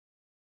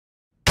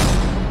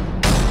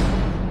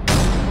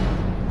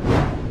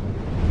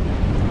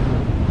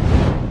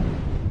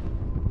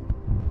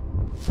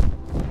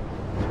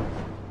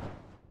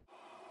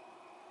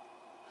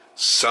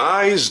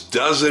Size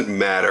doesn't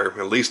matter.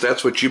 At least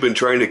that's what you've been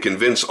trying to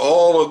convince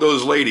all of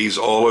those ladies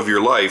all of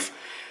your life.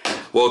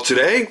 Well,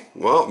 today,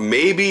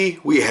 maybe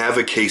we have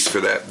a case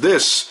for that.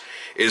 This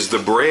is the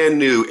brand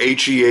new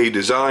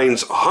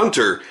HEAdesigns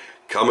Hunter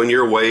coming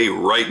your way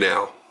right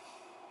now.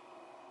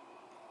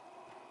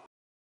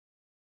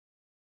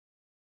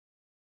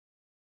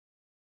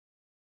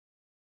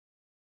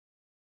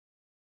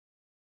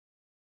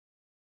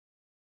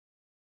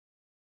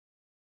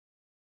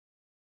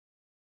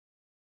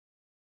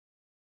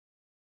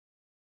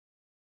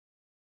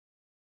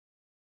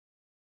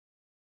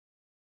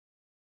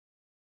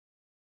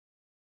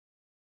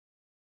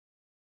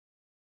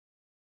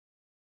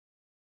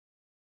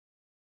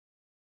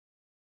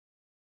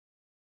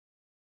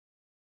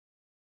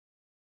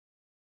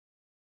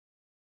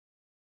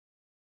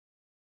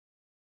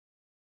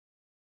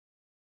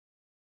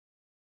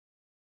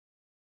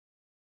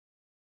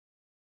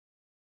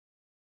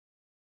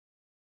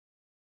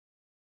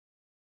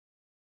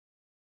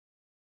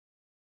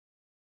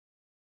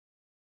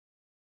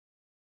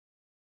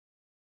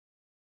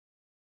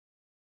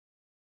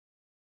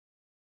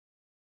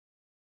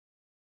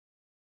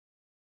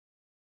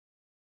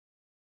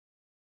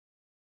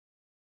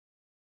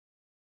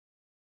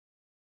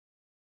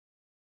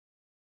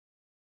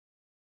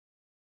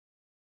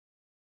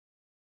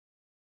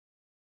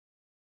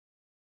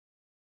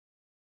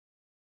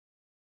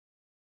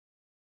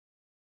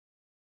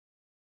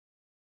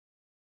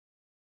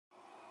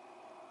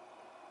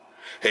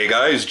 Hey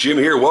guys, Jim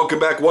here. Welcome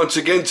back once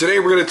again. Today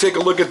we're going to take a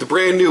look at the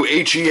brand new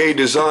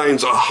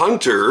HEAdesigns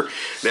Hunter.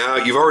 Now,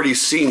 you've already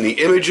seen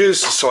the images,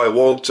 so I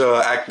won't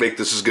make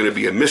this is going to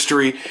be a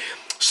mystery.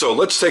 So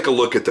let's take a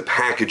look at the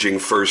packaging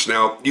first.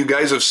 Now, you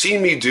guys have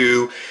seen me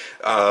do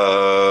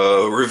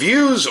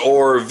reviews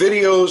or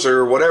videos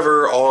or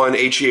whatever on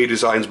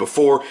HEAdesigns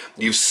before.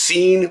 You've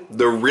seen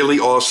the really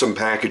awesome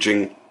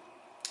packaging.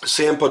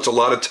 Sam puts a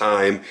lot of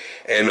time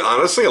and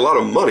honestly a lot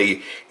of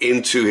money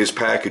into his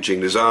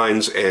packaging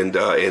designs, and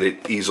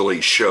it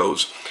easily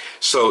shows.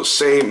 So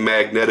same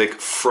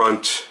magnetic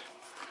front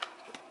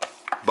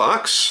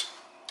box.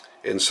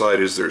 Inside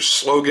is their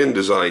slogan,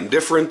 design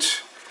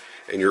different,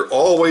 and you're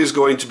always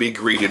going to be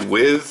greeted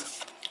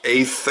with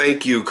a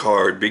thank you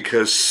card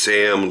because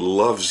Sam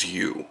loves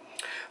you.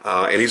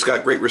 And he's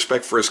got great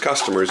respect for his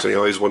customers, and he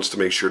always wants to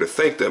make sure to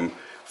thank them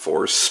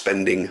for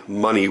spending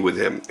money with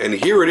him. And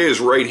here it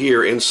is right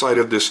here inside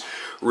of this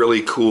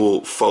really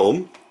cool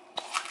foam.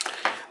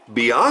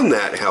 Beyond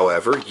that,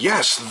 however,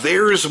 yes,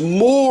 there's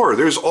more.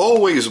 There's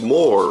always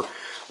more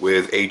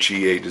with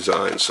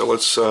HEAdesigns. So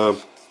let's see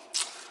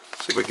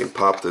if we can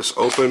pop this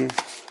open.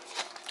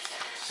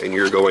 And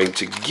you're going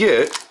to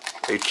get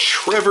a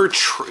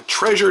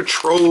treasure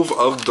trove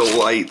of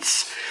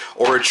delights.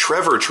 Or a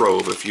Trevor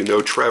Trove, if you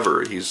know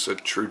Trevor. He's a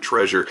true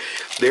treasure.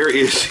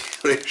 There's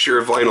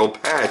your vinyl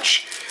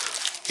patch.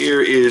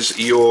 Here is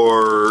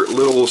your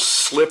little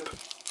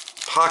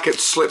pocket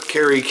slip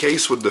carry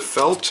case with the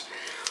felt.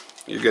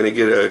 You're going to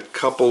get a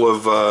couple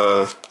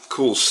of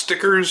cool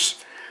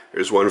stickers.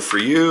 There's one for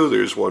you.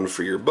 There's one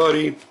for your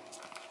buddy.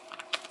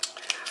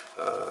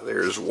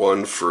 There's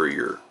one for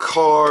your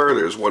car.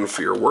 There's one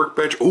for your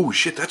workbench. Oh,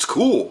 shit, that's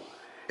cool.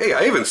 Hey,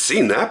 I haven't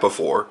seen that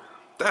before.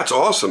 That's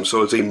awesome.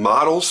 So it's a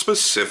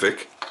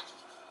model-specific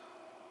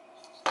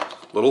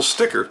little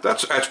sticker.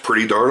 That's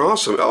pretty darn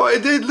awesome. Oh, I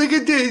did. Look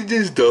at this.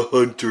 This is the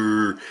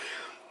Hunter.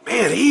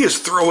 Man, he is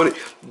throwing it.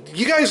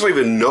 You guys don't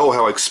even know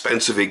how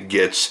expensive it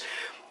gets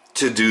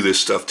to do this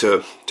stuff.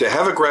 To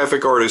have a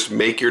graphic artist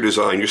make your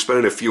design, you're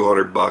spending a few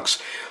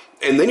 $100,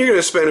 and then you're going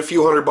to spend a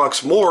few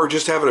 $100 more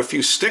just having a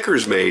few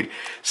stickers made.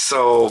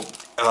 So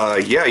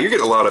yeah, you're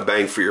getting a lot of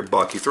bang for your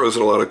buck. He throws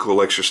in a lot of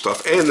cool extra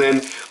stuff. And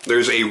then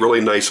there's a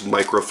really nice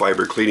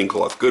microfiber cleaning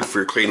cloth. Good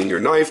for cleaning your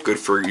knife, good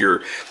for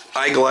your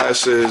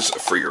eyeglasses,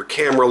 for your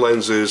camera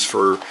lenses,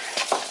 for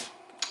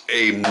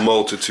a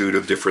multitude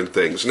of different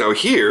things. Now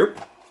here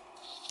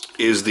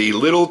is the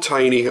little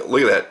tiny,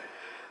 look at that.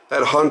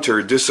 That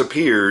Hunter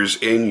disappears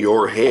in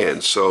your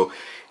hand. So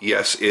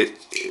yes, it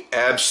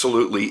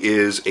absolutely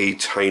is a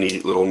tiny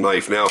little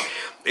knife. Now,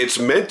 it's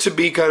meant to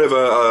be kind of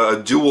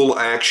a dual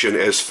action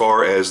as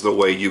far as the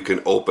way you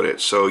can open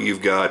it. So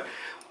you've got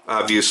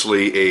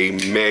obviously a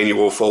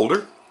manual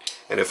folder,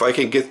 and if I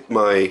can get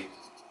my,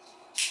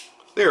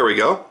 there we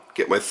go,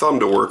 get my thumb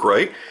to work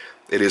right,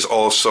 it is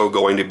also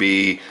going to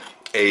be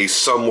a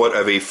somewhat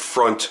of a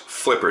front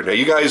flipper. Now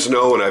you guys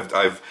know, and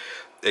I've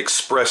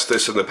expressed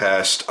this in the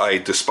past, I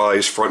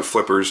despise front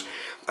flippers.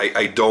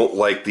 I don't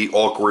like the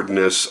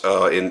awkwardness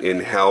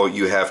in how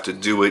you have to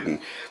do it, and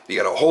you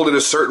got to hold it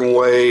a certain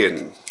way,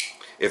 and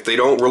if they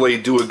don't really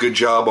do a good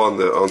job on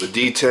the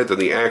detent, then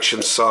the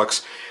action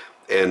sucks.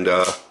 And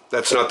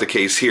that's not the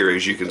case here.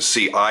 As you can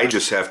see, I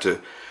just have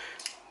to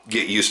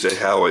get used to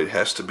how it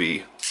has to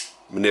be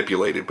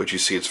manipulated, but you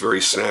see it's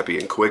very snappy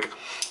and quick.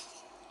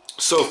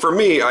 So for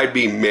me, I'd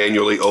be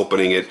manually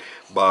opening it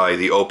by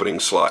the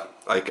opening slot.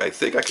 I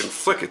think I can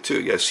flick it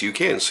too. Yes, you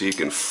can. So you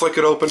can flick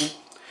it open.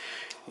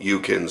 You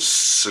can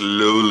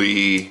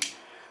slowly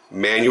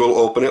manual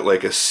open it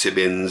like a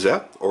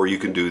Sibinza, or you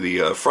can do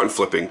the front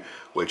flipping,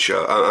 which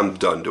I'm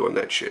done doing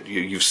that shit.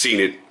 You've seen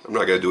it. I'm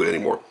not going to do it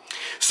anymore.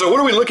 So what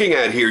are we looking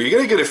at here? You're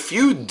going to get a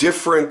few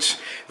different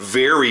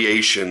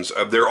variations.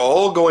 They're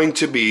all going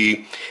to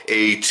be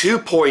a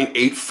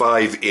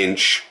 2.85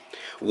 inch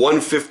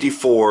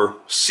 154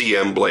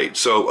 cm blade.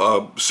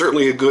 So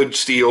certainly a good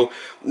steel,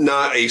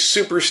 not a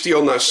super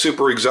steel, not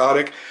super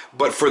exotic,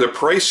 but for the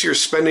price you're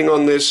spending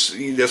on this,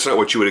 that's not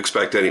what you would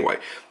expect anyway.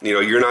 You know,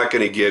 you're not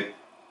going to get,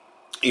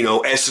 you know,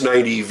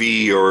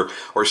 S90V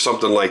or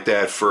something like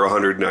that for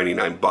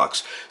 199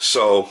 bucks.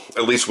 So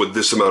at least with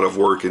this amount of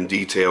work and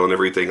detail and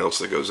everything else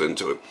that goes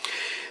into it.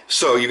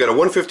 So you got a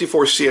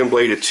 154 cm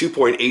blade at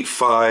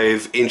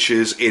 2.85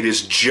 inches. It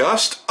is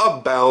just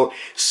about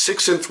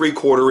 6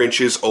 3/4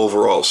 inches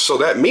overall. So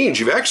that means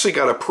you've actually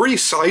got a pretty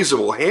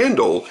sizable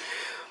handle,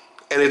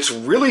 and it's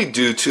really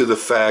due to the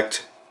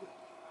fact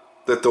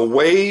that the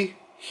way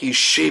he's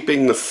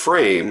shaping the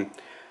frame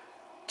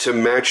to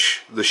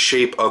match the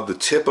shape of the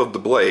tip of the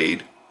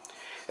blade,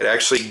 it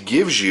actually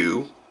gives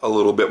you a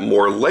little bit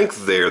more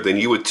length there than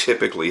you would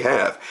typically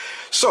have.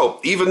 So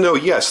even though,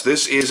 yes,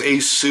 this is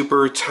a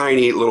super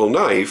tiny little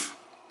knife,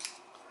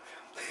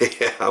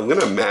 I'm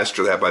going to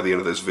master that by the end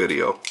of this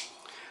video.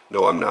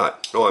 No, I'm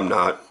not. No, I'm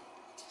not.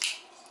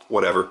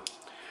 Whatever.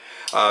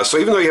 So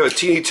even though you have a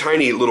teeny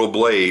tiny little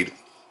blade,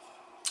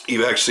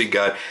 you've actually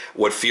got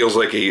what feels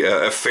like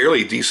a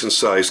fairly decent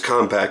sized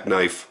compact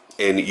knife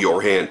in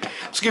your hand.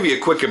 Let's give you a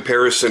quick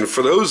comparison.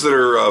 For those that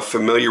are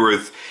familiar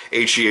with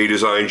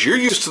HEAdesigns, you're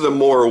used to the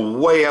more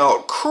way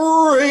out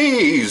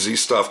crazy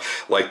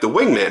stuff like the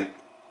Wingman.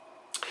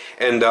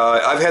 And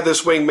I've had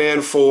this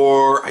Wingman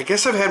for, I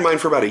guess I've had mine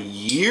for about a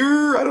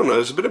year. I don't know,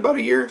 has it been about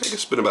a year? I think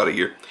it's been about a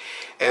year.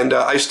 And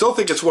I still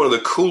think it's one of the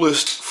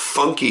coolest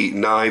funky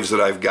knives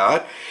that I've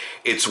got.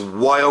 It's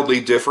wildly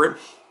different.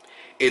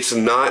 It's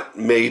not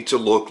made to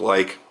look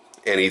like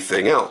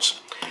anything else.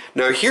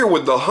 Now here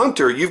with the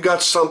Hunter, you've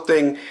got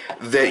something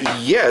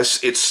that,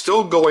 yes, it's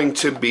still going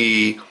to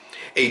be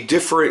a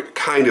different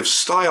kind of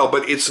style,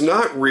 but it's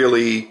not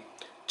really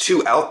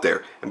too out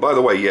there. And by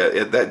the way,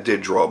 yeah, that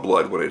did draw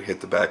blood when it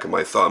hit the back of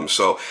my thumb.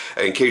 So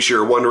in case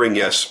you're wondering,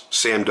 yes,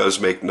 Sam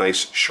does make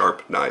nice,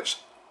 sharp knives.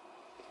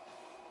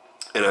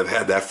 And I've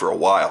had that for a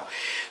while.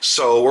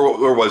 So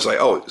where was I?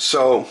 Oh,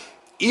 so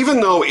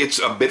even though it's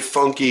a bit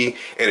funky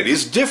and it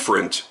is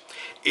different,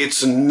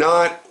 it's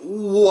not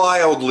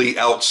wildly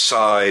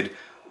outside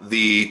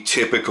the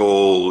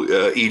typical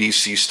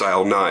EDC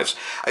style knives.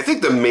 I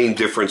think the main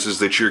difference is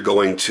that you're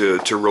going to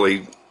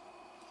really,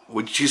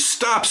 would you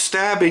stop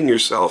stabbing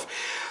yourself?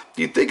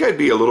 You'd think I'd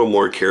be a little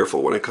more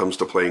careful when it comes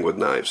to playing with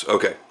knives.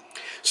 Okay,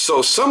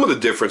 so some of the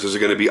differences are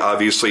going to be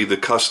obviously the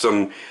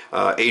custom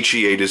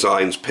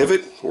HEAdesigns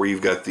pivot, where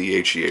you've got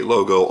the HEA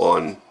logo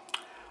on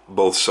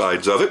both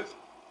sides of it.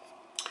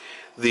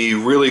 The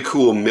really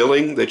cool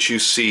milling that you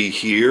see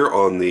here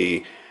on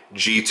the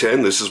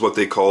G10, this is what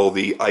they call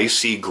the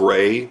icy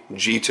gray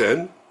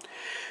G10.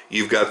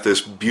 You've got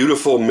this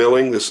beautiful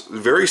milling, this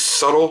very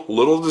subtle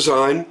little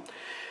design,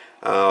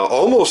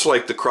 almost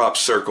like the crop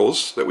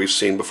circles that we've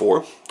seen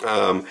before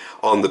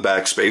on the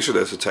backspacer.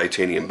 That's a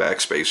titanium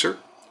backspacer.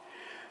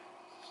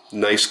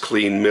 Nice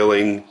clean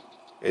milling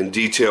and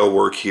detail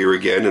work here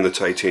again in the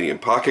titanium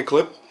pocket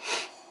clip.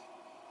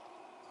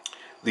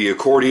 The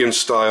accordion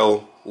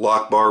style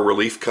lock bar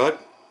relief cut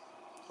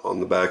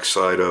on the back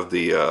side of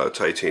the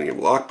titanium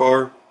lock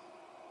bar.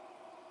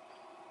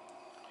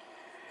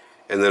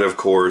 And then of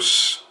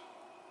course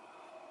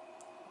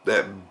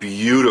that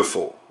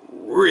beautiful,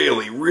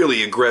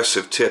 really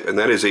aggressive tip, and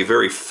that is a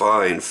very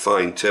fine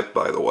tip,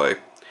 by the way,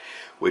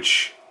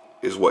 which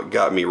is what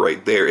got me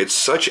right there. It's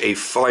such a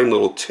fine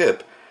little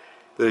tip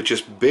that it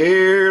just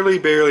barely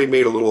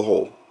made a little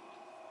hole.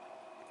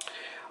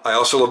 I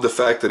also love the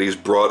fact that he's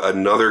brought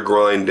another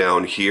grind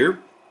down here.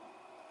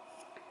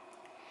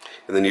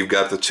 And then you've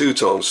got the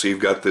two-tone, so you've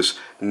got this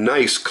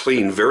nice,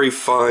 clean, very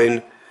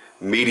fine,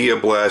 media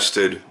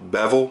blasted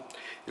bevel.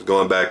 He's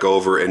gone back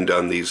over and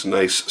done these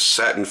nice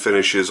satin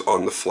finishes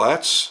on the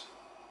flats.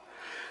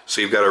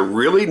 So you've got a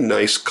really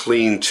nice,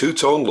 clean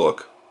two-tone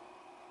look.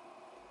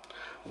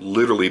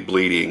 Literally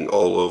bleeding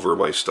all over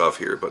my stuff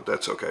here, but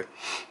that's okay.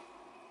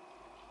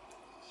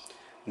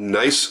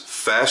 Nice,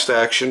 fast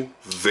action,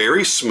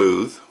 very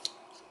smooth,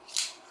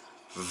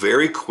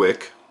 very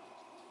quick.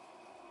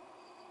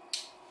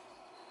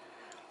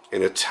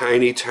 In a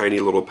tiny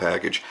little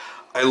package.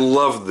 I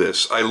love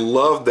this. I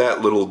love that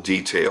little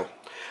detail.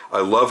 I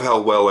love how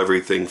well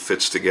everything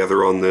fits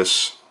together on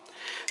this.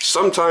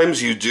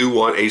 Sometimes you do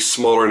want a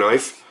smaller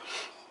knife.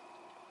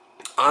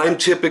 I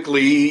like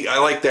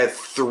that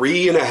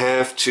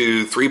 3.5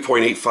 to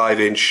 3.85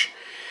 inch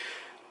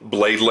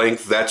blade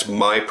length. That's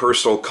my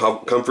personal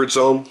comfort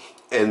zone.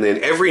 And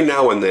then every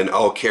now and then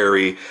I'll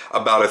carry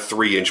about a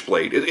 3-inch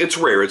blade. It's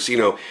rare. It's, you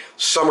know,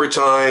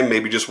 summertime,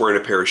 maybe just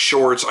wearing a pair of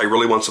shorts. I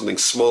really want something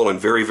small and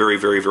very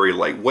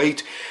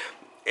lightweight.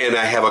 And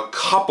I have a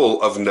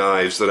couple of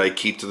knives that I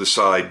keep to the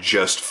side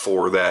just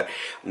for that.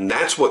 And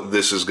that's what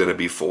this is going to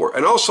be for.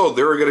 And also,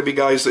 there are going to be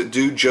guys that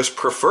do just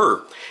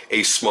prefer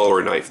a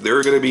smaller knife. There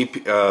are going to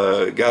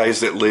be guys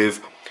that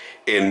live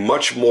in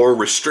much more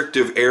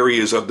restrictive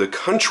areas of the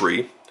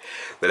country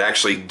that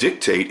actually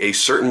dictate a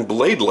certain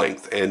blade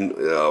length and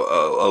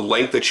a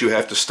length that you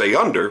have to stay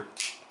under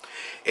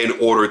in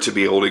order to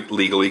be able to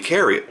legally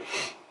carry it.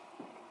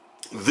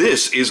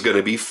 This is going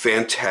to be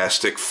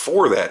fantastic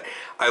for that.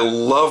 I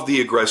love the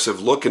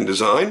aggressive look and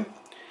design.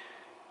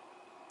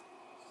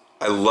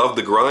 I love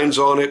the grinds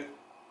on it.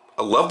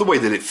 I love the way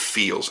that it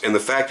feels and the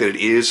fact that it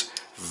is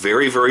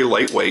very, very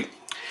lightweight.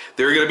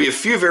 There are going to be a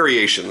few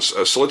variations.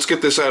 So let's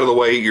get this out of the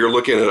way. You're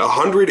looking at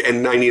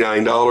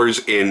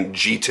 $199 in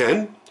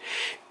G10.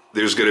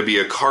 There's going to be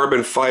a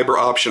carbon fiber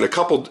option. There's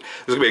going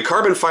to be a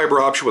carbon fiber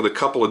option with a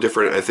couple of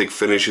different, I think,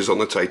 finishes on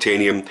the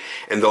titanium,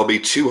 and they'll be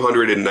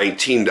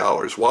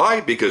 $219.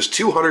 Why? Because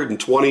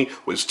 $220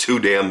 was too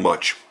damn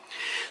much.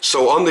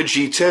 So on the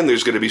G10,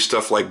 there's going to be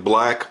stuff like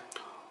black,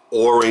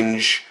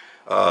 orange,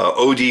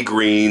 OD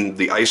green,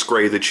 the ice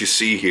gray that you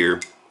see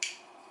here.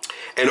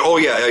 And oh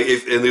yeah,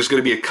 and there's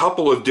going to be a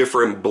couple of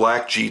different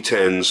black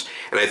G10s,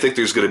 and I think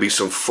there's going to be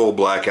some full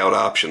blackout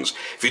options.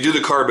 If you do the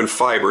carbon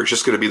fiber, it's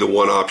just going to be the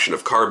one option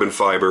of carbon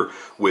fiber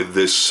with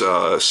this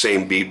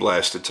same bead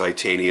blasted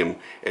titanium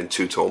and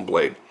two-tone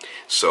blade.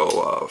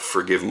 So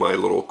forgive my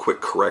little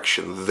quick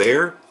correction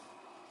there.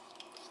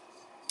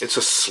 It's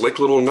a slick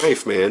little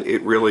knife, man.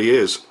 It really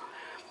is.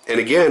 And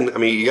again, I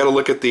mean, you got to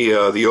look at the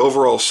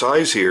overall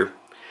size here.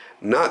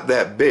 Not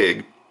that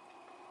big.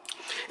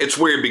 It's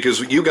weird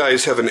because you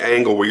guys have an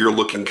angle where you're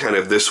looking kind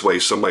of this way,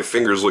 so my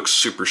fingers look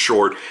super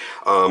short.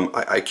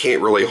 I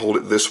can't really hold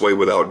it this way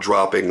without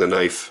dropping the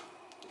knife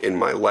in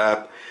my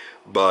lap,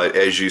 but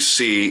as you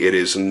see, it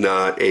is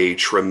not a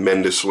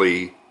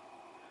tremendously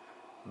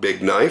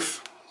big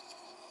knife,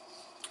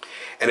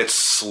 and it's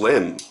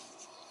slim,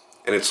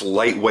 and it's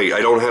lightweight.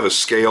 I don't have a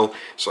scale,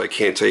 so I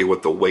can't tell you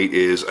what the weight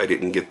is. I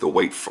didn't get the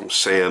weight from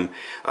Sam,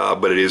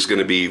 but it is going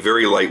to be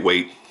very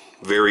lightweight,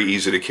 very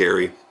easy to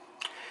carry.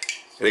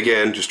 And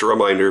again, just a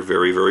reminder,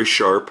 very, very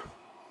sharp.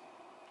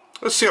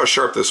 Let's see how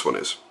sharp this one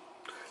is.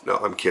 No,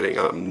 I'm kidding.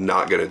 I'm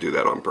not going to do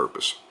that on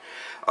purpose.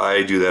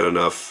 I do that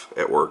enough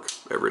at work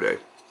every day.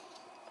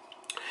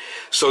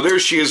 So there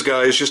she is,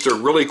 guys. Just a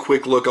really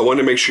quick look. I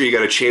wanted to make sure you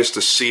got a chance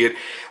to see it.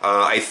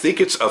 I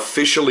think it's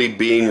officially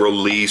being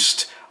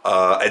released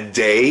a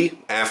day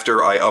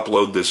after I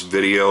upload this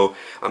video.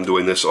 I'm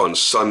doing this on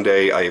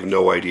Sunday. I have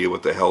no idea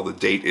what the hell the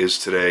date is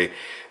today.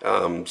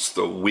 It's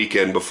the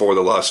weekend before the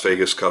Las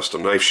Vegas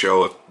Custom Knife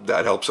Show, if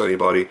that helps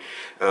anybody.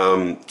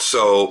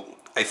 So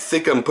I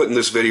think I'm putting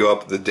this video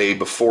up the day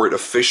before it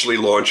officially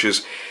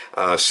launches.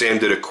 Sam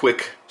did a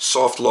quick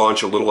soft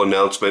launch, a little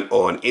announcement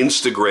on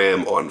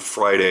Instagram on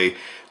Friday,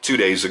 2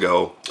 days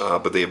ago,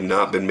 but they have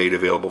not been made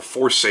available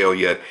for sale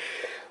yet.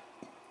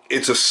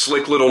 It's a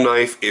slick little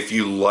knife. If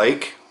you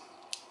like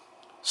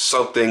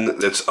something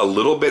that's a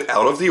little bit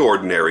out of the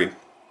ordinary,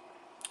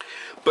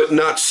 but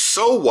not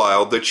so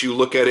wild that you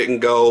look at it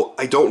and go,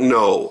 I don't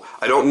know.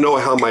 I don't know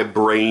how my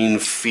brain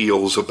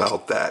feels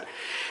about that.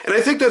 And I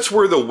think that's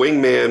where the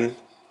Wingman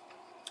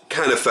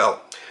kind of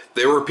felt.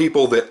 There were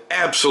people that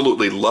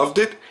absolutely loved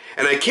it,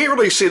 and I can't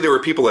really say there were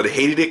people that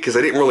hated it because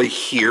I didn't really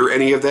hear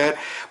any of that,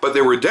 but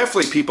there were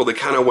definitely people that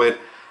kind of went,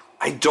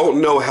 I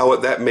don't know how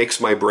that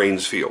makes my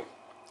brains feel.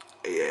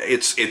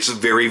 It's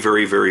very,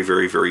 very, very,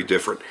 very, very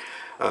different.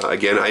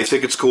 Again, I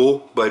think it's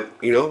cool, but,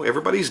 you know,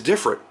 everybody's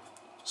different.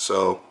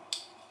 So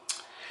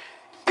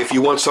if you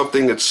want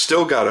something that's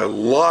still got a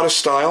lot of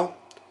style,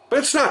 but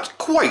it's not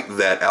quite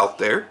that out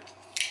there,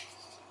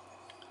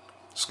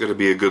 it's going to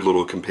be a good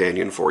little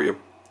companion for you.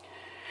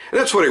 And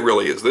that's what it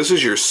really is. This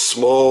is your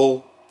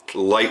small,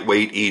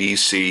 lightweight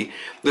EDC.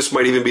 This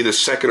might even be the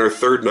second or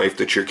third knife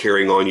that you're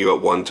carrying on you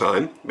at one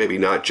time, maybe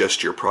not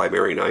just your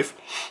primary knife.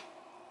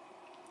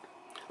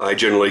 I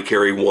generally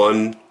carry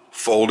one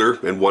folder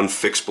and one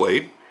fixed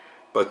blade.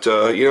 But,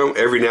 you know,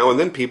 every now and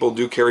then people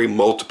do carry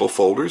multiple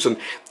folders, and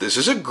this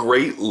is a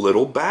great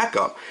little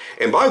backup.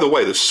 And by the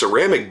way, the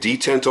ceramic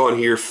detent on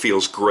here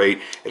feels great.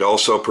 It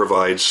also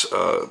provides,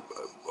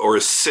 or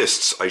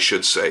assists, I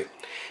should say,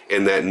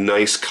 in that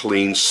nice,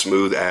 clean,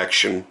 smooth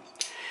action.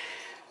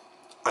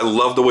 I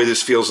love the way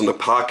this feels in the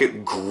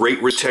pocket.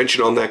 Great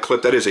retention on that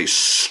clip. That is a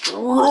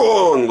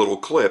strong little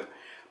clip,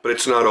 but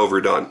it's not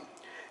overdone.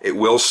 It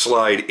will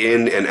slide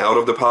in and out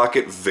of the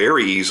pocket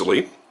very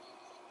easily,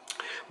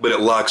 but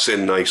it locks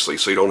in nicely,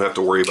 so you don't have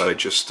to worry about it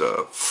just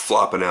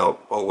flopping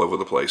out all over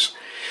the place.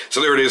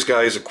 So there it is,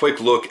 guys, a quick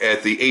look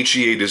at the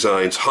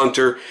HEAdesigns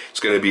Hunter. It's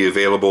going to be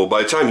available.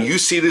 By the time you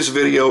see this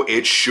video,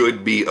 it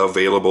should be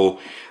available.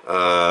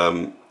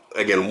 Again,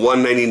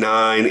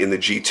 $199 in the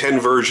G10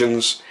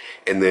 versions,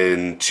 and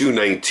then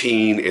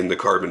 $219 in the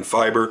carbon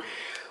fiber.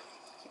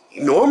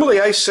 Normally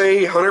I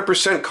say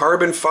 100%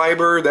 carbon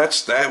fiber,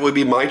 that would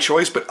be my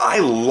choice, but I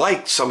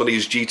like some of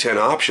these G10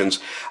 options.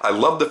 I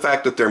love the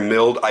fact that they're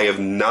milled. I have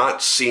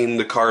not seen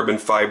the carbon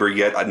fiber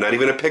yet, not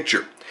even a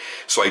picture.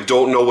 So I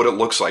don't know what it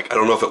looks like. I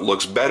don't know if it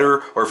looks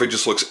better or if it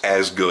just looks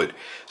as good.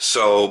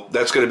 So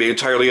that's going to be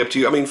entirely up to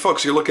you. I mean,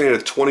 folks, you're looking at a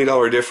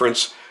 $20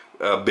 difference,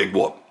 big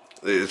whoop.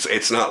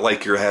 It's not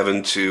like you're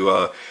having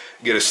to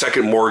get a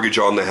second mortgage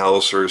on the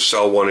house or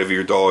sell one of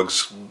your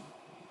dog's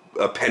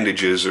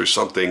appendages or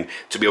something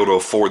to be able to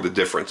afford the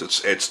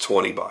difference. It's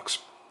 20 bucks.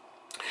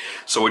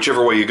 So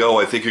whichever way you go,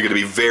 I think you're going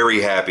to be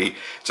very happy.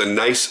 It's a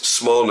nice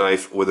small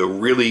knife with a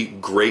really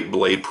great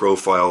blade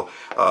profile.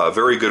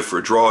 Very good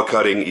for draw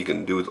cutting. You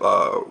can do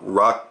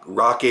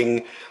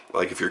rocking,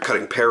 like if you're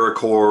cutting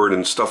paracord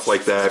and stuff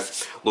like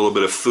that. A little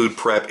bit of food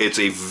prep. It's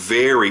a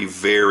very,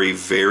 very,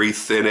 very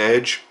thin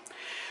edge.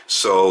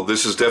 So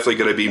this is definitely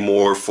going to be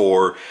more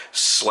for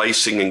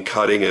slicing and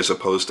cutting as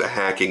opposed to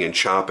hacking and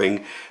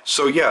chopping.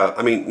 So yeah,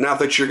 I mean, not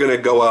that you're going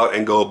to go out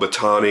and go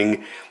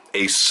batoning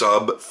a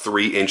sub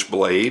 3-inch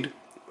blade.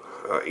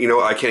 You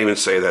know, I can't even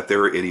say that.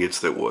 There are idiots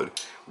that would.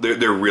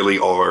 There really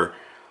are.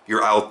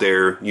 You're out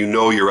there. You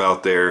know you're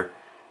out there.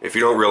 If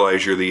you don't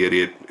realize you're the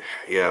idiot,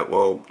 yeah,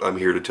 well, I'm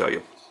here to tell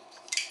you.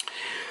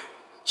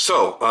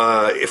 So,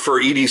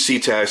 for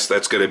EDC tasks,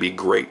 that's going to be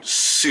great.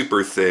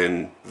 Super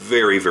thin,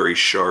 very, very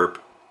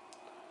sharp.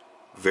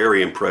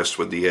 Very impressed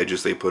with the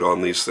edges they put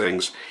on these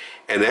things.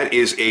 And that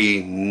is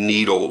a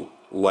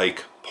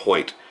needle-like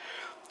point.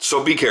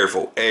 So be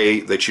careful, A,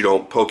 that you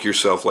don't poke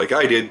yourself like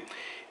I did,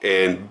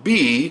 and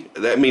B,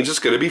 that means it's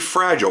going to be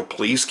fragile.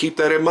 Please keep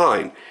that in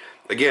mind.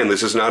 Again,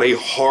 this is not a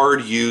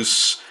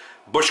hard-use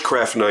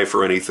bushcraft knife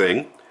or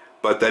anything,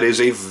 but that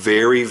is a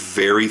very,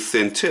 very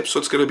thin tip, so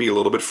it's going to be a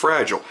little bit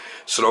fragile.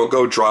 So don't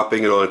go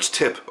dropping it on its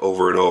tip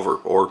over and over,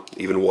 or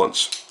even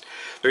once.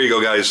 There you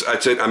go, guys.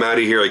 That's it. I'm out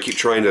of here. I keep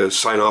trying to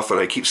sign off, and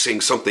I keep seeing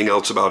something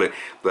else about it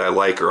that I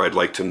like or I'd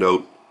like to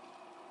note.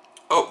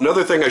 Oh,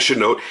 another thing I should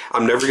note,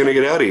 I'm never going to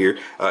get out of here.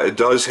 It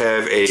does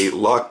have a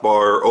lock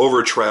bar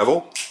over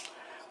travel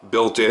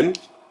built in,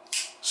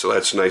 so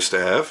that's nice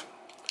to have.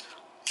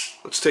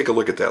 Let's take a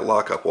look at that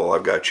lockup while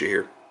I've got you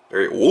here.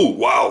 Ooh,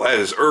 wow, that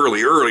is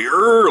early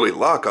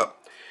lockup.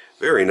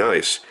 Very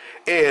nice.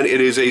 And it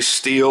is a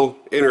steel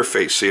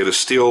interface, so you have a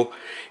steel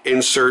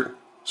insert,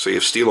 so you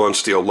have steel on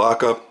steel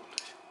lockup.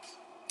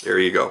 There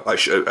you go. I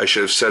should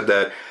have said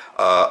that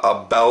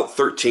about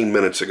 13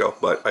 minutes ago,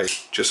 but I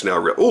just now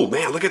realized. Oh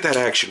man, look at that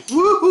action!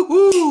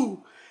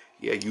 Woo-hoo-hoo!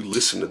 Yeah, you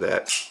listen to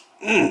that.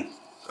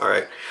 All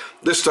right,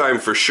 this time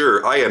for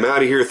sure. I am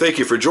out of here. Thank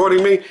you for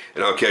joining me,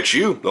 and I'll catch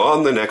you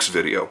on the next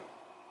video.